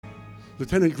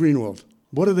Lieutenant Greenwald,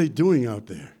 what are they doing out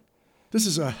there? This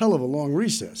is a hell of a long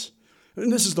recess.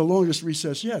 And this is the longest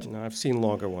recess yet. No, I've seen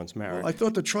longer ones, Maryk. Well, I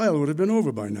thought the trial would have been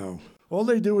over by now. All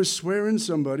they do is swear in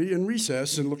somebody in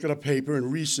recess and look at a paper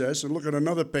in recess and look at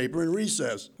another paper in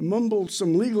recess. Mumble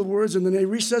some legal words and then they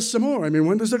recess some more. I mean,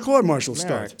 when does the court-martial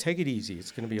start? Maryk, take it easy.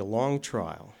 It's going to be a long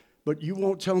trial. But you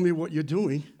won't tell me what you're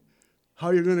doing,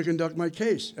 how you're going to conduct my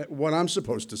case, what I'm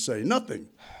supposed to say. Nothing.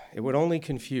 It would only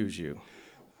confuse you.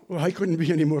 Well, I couldn't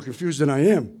be any more confused than I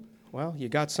am. Well, you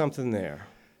got something there.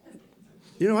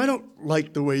 You know, I don't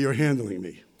like the way you're handling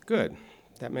me. Good.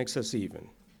 That makes us even.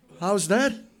 How's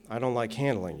that? I don't like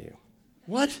handling you.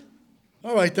 What?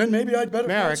 All right, then maybe I'd better...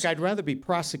 Maryk, I'd rather be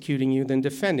prosecuting you than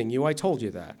defending you. I told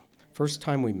you that. First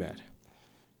time we met.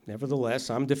 Nevertheless,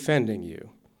 I'm defending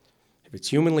you. If it's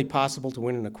humanly possible to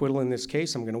win an acquittal in this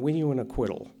case, I'm going to win you an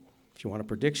acquittal. If you want a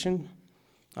prediction,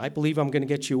 I believe I'm going to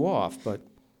get you off, but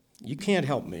you can't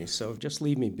help me, so just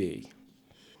leave me be.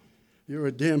 You're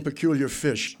a damn peculiar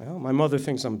fish. Well, my mother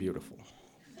thinks I'm beautiful.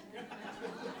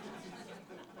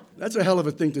 That's a hell of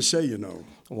a thing to say, you know.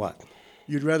 What?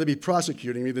 You'd rather be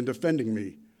prosecuting me than defending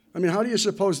me. I mean, how do you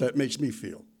suppose that makes me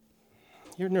feel?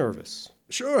 You're nervous.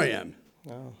 Sure I am.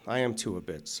 Well, I am too a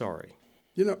bit, sorry.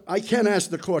 You know, I can't ask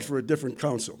the court for a different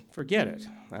counsel. Forget it.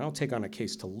 I don't take on a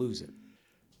case to lose it.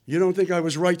 You don't think I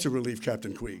was right to relieve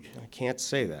Captain Queeg? I can't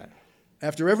say that.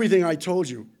 After everything I told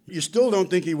you, you still don't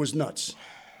think he was nuts?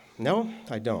 No,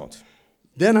 I don't.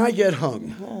 Then I get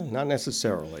hung. Well, not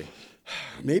necessarily.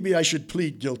 Maybe I should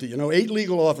plead guilty. You know, 8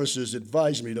 legal officers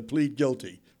advised me to plead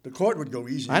guilty. The court would go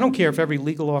easy. I don't care if every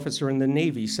legal officer in the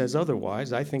Navy says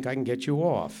otherwise. I think I can get you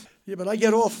off. Yeah, but I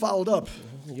get all fouled up.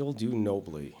 You'll do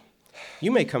nobly.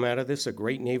 You may come out of this a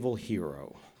great naval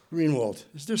hero. Greenwald,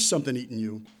 is there something eating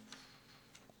you?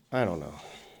 I don't know.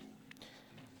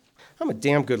 I'm a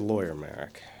damn good lawyer,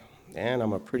 Maryk, and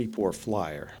I'm a pretty poor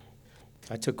flyer.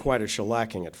 I took quite a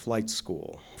shellacking at flight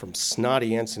school from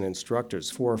snotty ensign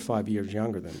instructors 4 or 5 years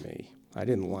younger than me. I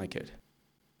didn't like it.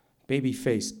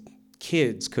 Baby-faced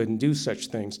kids couldn't do such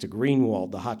things to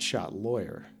Greenwald, the hotshot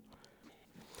lawyer.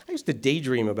 I used to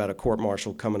daydream about a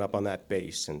court-martial coming up on that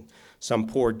base, and some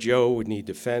poor Joe would need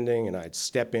defending, and I'd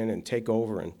step in and take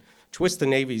over and twist the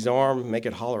Navy's arm, make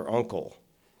it holler uncle.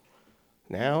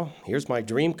 Now, here's my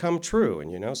dream come true,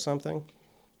 and you know something?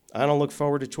 I don't look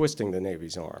forward to twisting the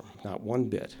Navy's arm, not one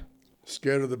bit.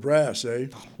 Scared of the brass, eh?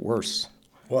 Worse.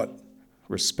 What?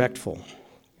 Respectful.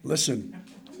 Listen,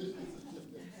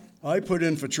 I put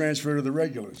in for transfer to the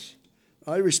regulars.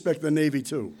 I respect the Navy,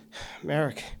 too.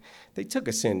 Maryk, they took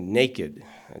us in naked,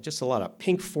 just a lot of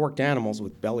pink forked animals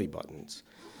with belly buttons.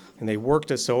 And they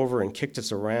worked us over and kicked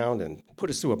us around and put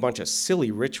us through a bunch of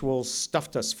silly rituals,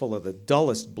 stuffed us full of the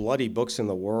dullest bloody books in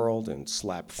the world, and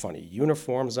slapped funny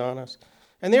uniforms on us.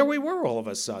 And there we were all of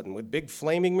a sudden with big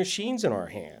flaming machines in our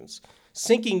hands,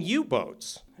 sinking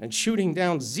U-boats and shooting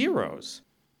down Zeros.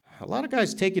 A lot of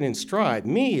guys take it in stride.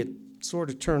 Me, it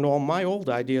sort of turned all my old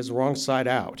ideas wrong side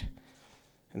out.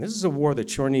 And this is a war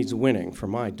that sure needs winning for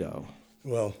my dough.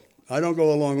 Well, I don't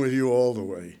go along with you all the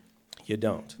way. You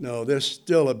don't? No, there's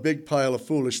still a big pile of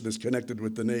foolishness connected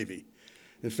with the Navy.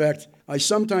 In fact, I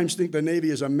sometimes think the Navy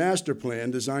is a master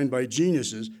plan designed by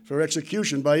geniuses for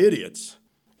execution by idiots.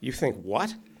 You think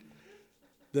what?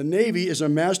 The Navy is a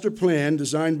master plan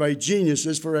designed by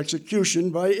geniuses for execution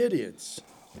by idiots.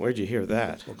 Where'd you hear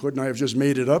that? Well, couldn't I have just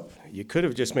made it up? You could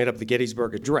have just made up the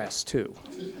Gettysburg Address, too.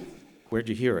 Where'd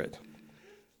you hear it?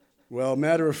 Well,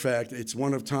 matter of fact, it's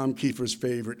one of Tom Kiefer's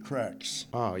favorite cracks.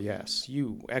 Oh, yes.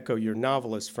 You echo your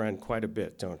novelist friend quite a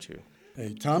bit, don't you?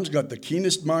 Hey, Tom's got the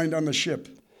keenest mind on the ship.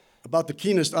 About the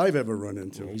keenest I've ever run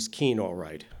into. He's keen, all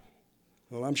right.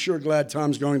 Well, I'm sure glad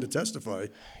Tom's going to testify.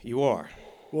 You are?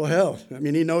 Well, hell, I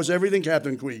mean, he knows everything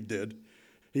Captain Queeg did.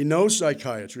 He knows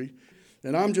psychiatry,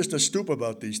 and I'm just a stoop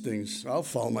about these things. I'll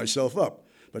foul myself up.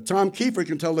 But Tom Kiefer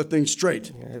can tell the thing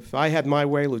straight. If I had my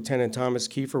way, Lieutenant Thomas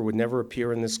Kiefer would never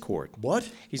appear in this court. What?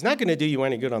 He's not going to do you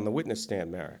any good on the witness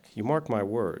stand, Maryk. You mark my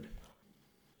word.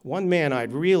 One man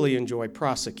I'd really enjoy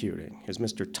prosecuting is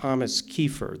Mr. Thomas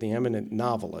Kiefer, the eminent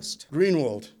novelist.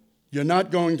 Greenwald, you're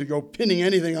not going to go pinning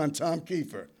anything on Tom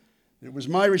Kiefer. It was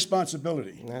my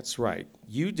responsibility. That's right.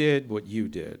 You did what you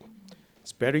did.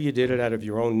 It's better you did it out of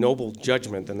your own noble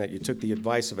judgment than that you took the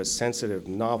advice of a sensitive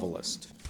novelist.